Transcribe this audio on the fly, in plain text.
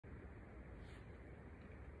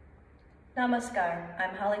Namaskar.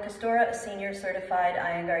 I'm Holly Kastora, a senior certified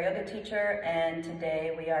Iyengar yoga teacher, and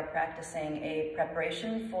today we are practicing a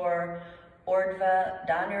preparation for Urdhva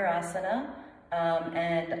Dhanurasana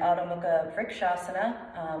and Adho Mukha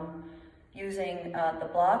Vrksasana using the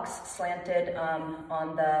blocks slanted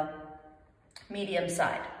on the medium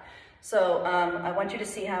side. So I want you to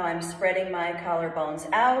see how I'm spreading my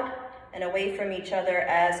collarbones out and away from each other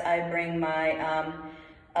as I bring my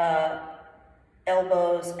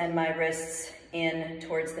elbows and my wrists in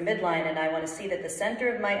towards the midline, and I want to see that the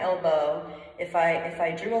center of my elbow, if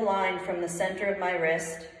I drew a line from the center of my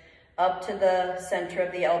wrist up to the center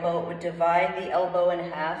of the elbow, it would divide the elbow in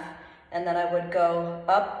half, and then I would go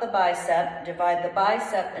up the bicep, divide the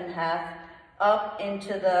bicep in half, up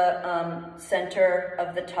into the center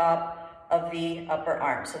of the top of the upper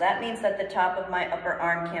arm. So that means that the top of my upper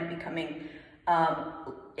arm can't be coming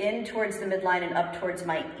in towards the midline and up towards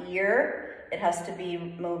my ear. It has to be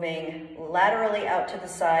moving laterally out to the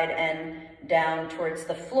side and down towards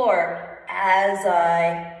the floor as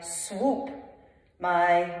I swoop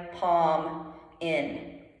my palm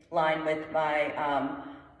in line with my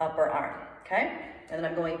upper arm, okay? And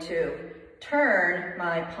then I'm going to turn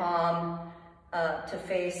my palm to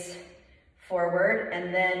face forward,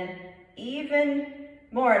 and then even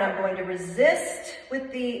more, and I'm going to resist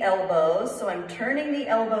with the elbows. So I'm turning the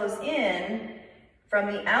elbows in from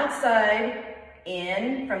the outside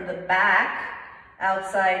in, from the back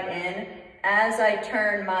outside in, as I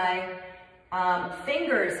turn my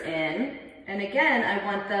fingers in. And again, I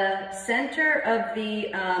want the center of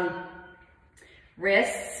the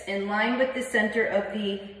wrists in line with the center of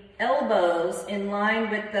the elbows, in line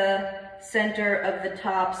with the center of the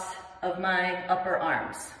tops of my upper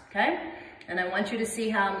arms, okay? And I want you to see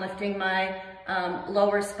how I'm lifting my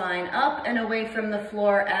lower spine up and away from the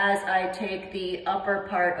floor as I take the upper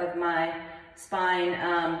part of my spine,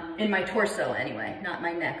 in my torso anyway, not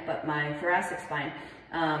my neck, but my thoracic spine,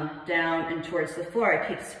 down and towards the floor. I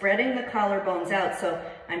keep spreading the collarbones out, so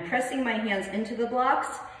I'm pressing my hands into the blocks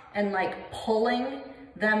and like pulling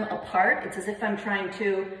them apart. It's as if I'm trying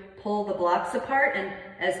to pull the blocks apart, and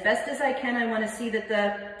as best as I can, I want to see that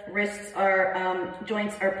the wrists are,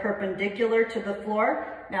 joints are perpendicular to the floor.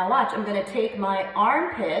 Now watch, I'm going to take my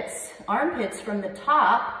armpits from the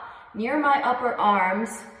top near my upper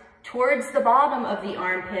arms towards the bottom of the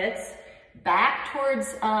armpits, back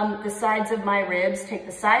towards the sides of my ribs, take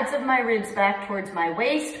the sides of my ribs back towards my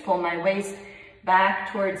waist, pull my waist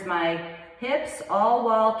back towards my hips, all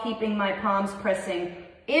while keeping my palms pressing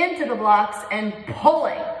into the blocks and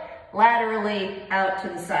pulling laterally out to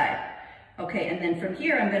the side. Okay, and then from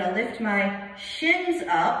here, I'm gonna lift my shins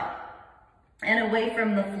up and away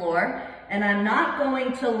from the floor, and I'm not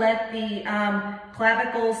going to let the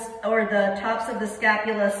clavicles or the tops of the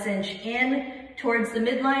scapula cinch in towards the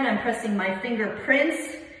midline. I'm pressing my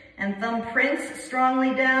fingerprints and thumbprints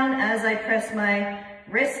strongly down as I press my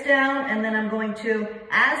wrist down, and then I'm going to,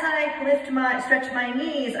 as I stretch my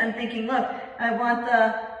knees, I'm thinking, look, I want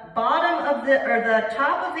the bottom of the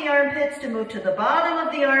top of the armpits to move to the bottom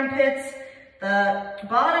of the armpits, the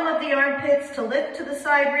bottom of the armpits to lift to the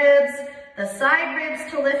side ribs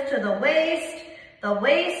to lift to the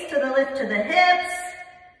waist to the lift to the hips,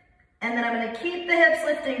 and then I'm going to keep the hips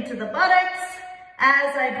lifting to the buttocks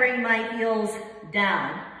as I bring my heels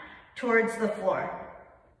down towards the floor.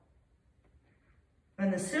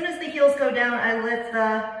 And as soon as the heels go down, I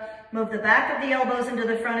move the back of the elbows into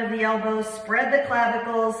the front of the elbows, spread the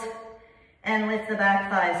clavicles, and lift the back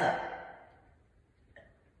thighs up.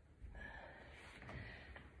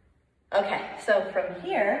 Okay, so from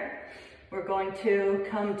here, we're going to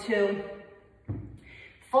come to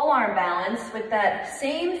full arm balance with that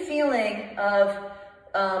same feeling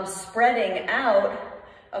of spreading out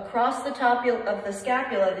across the top of the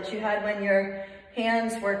scapula that you had when your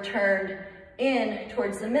hands were turned in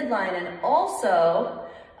towards the midline, and also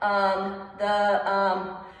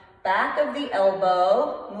the back of the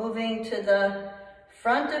elbow moving to the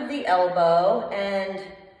front of the elbow and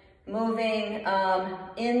moving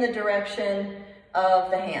in the direction of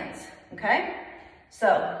the hands, okay?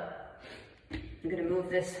 So I'm gonna move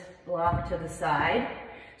this block to the side.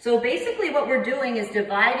 So basically what we're doing is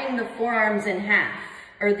dividing the forearms in half,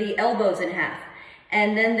 or the elbows in half.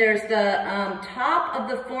 And then there's the top of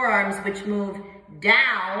the forearms which move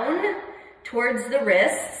down towards the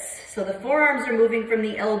wrists. So the forearms are moving from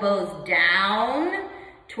the elbows down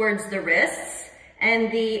towards the wrists.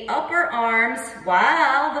 And the upper arms,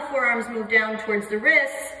 while the forearms move down towards the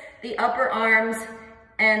wrists, the upper arms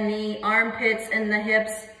and the armpits and the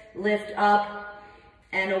hips lift up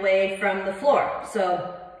and away from the floor.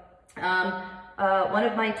 So One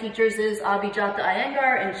of my teachers is Abhijata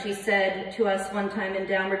Iyengar, and she said to us one time in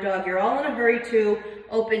Downward Dog, you're all in a hurry to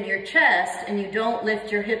open your chest and you don't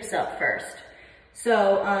lift your hips up first.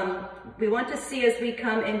 So we want to see as we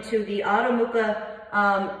come into the Adho Mukha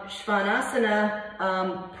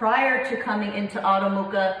Svanasana, prior to coming into Adho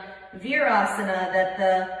Mukha Vrksasana,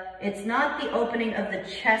 that it's not the opening of the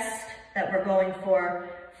chest that we're going for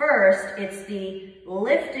first, it's the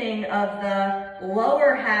lifting of the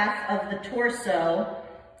lower half of the torso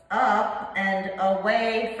up and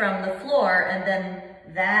away from the floor, and then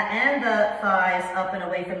that and the thighs up and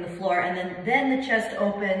away from the floor, and then the chest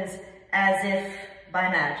opens as if by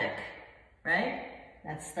magic, right?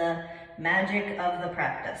 That's the magic of the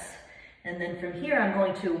practice. And then from here, I'm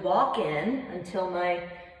going to walk in until my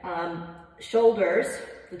shoulders,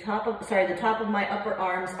 the top of my upper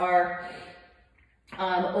arms are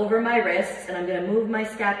over my wrists, and I'm going to move my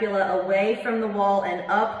scapula away from the wall and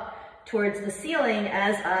up towards the ceiling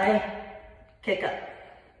as I kick up.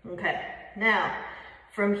 Okay, now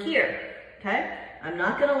from here, okay, I'm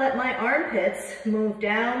not going to let my armpits move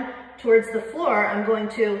down towards the floor. I'm going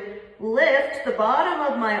to lift the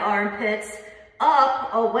bottom of my armpits up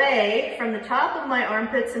away from the top of my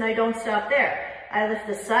armpits, and I don't stop there. I lift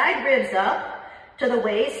the side ribs up to the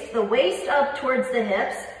waist up towards the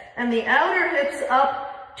hips, and the outer hips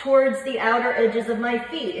up towards the outer edges of my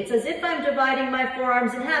feet. It's as if I'm dividing my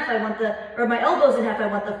forearms in half. Or my elbows in half. I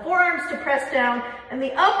want the forearms to press down and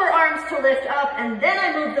the upper arms to lift up, and then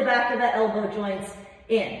I move the back of the elbow joints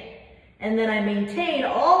in. And then I maintain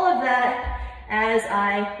all of that as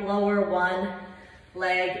I lower one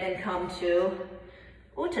leg and come to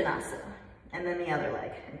Uttanasana. And then the other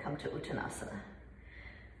leg and come to Uttanasana.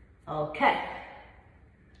 Okay.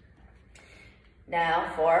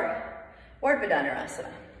 Now for Urdhva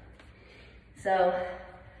Dhanurasana. So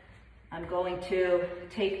I'm going to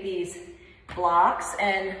take these blocks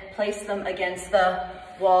and place them against the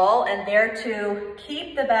wall, and there to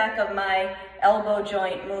keep the back of my elbow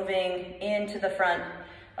joint moving into the front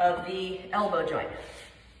of the elbow joint.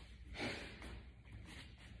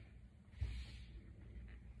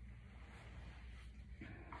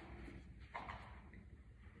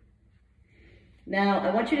 Now,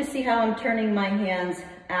 I want you to see how I'm turning my hands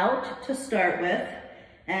out to start with,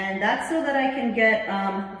 and that's so that I can get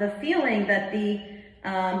the feeling that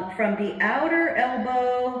from the outer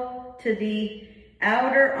elbow to the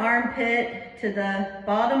outer armpit to the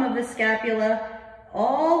bottom of the scapula,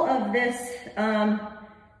 all of this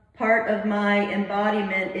part of my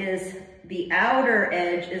embodiment is the outer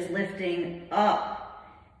edge is lifting up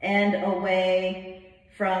and away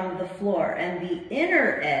from the floor, and the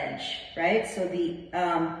inner edge, right? So the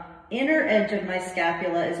inner edge of my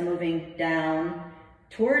scapula is moving down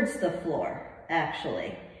towards the floor,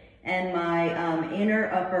 actually. And my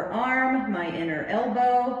inner upper arm, my inner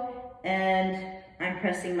elbow, and I'm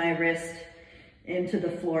pressing my wrist into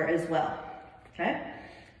the floor as well, okay?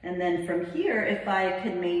 And then from here, if I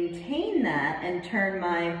can maintain that and turn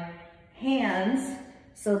my hands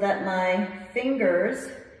so that my fingers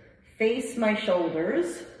face my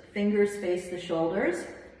shoulders, fingers face the shoulders,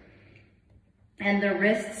 and the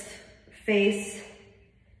wrists face,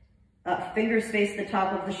 fingers face the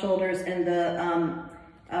top of the shoulders, and the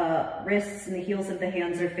wrists and the heels of the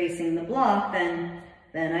hands are facing the block, then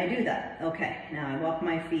I do that. Okay, now I walk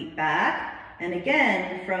my feet back, and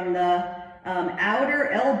again, from the outer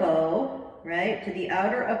elbow, right, to the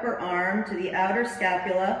outer upper arm, to the outer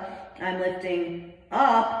scapula, I'm lifting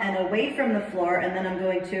up and away from the floor, and then I'm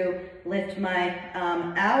going to lift my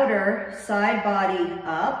outer side body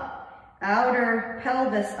up, outer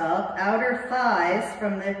pelvis up, outer thighs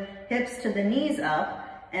from the hips to the knees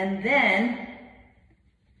up, and then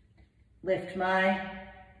lift my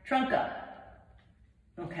trunk up.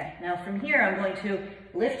 Okay, now from here I'm going to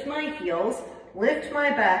lift my heels, lift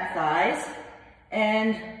my back thighs,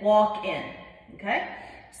 and walk in, okay?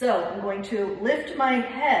 So I'm going to lift my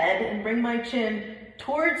head and bring my chin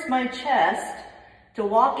towards my chest to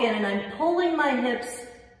walk in, and I'm pulling my hips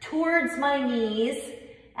towards my knees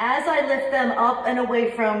as I lift them up and away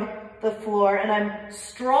from the floor, and I'm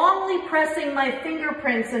strongly pressing my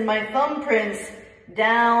fingerprints and my thumbprints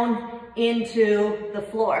down into the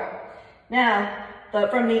floor. Now,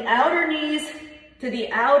 from the outer knees to the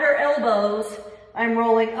outer elbows, I'm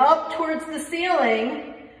rolling up towards the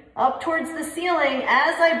ceiling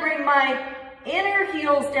as I bring my inner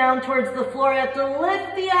heels down towards the floor. I have to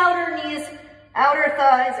lift the outer knees, outer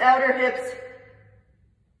thighs, outer hips,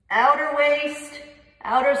 outer waist,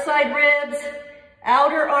 outer side ribs,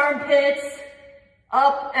 outer armpits,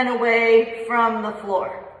 up and away from the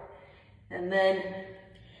floor. And then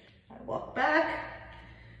I walk back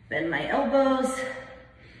Bend my elbows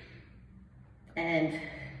and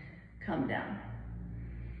come down.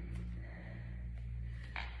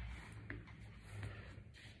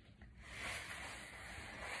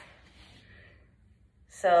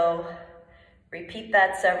 So repeat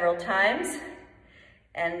that several times,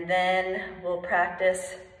 and then we'll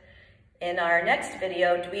practice in our next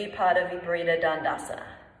video, Urdhva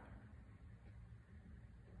Dhanurasana.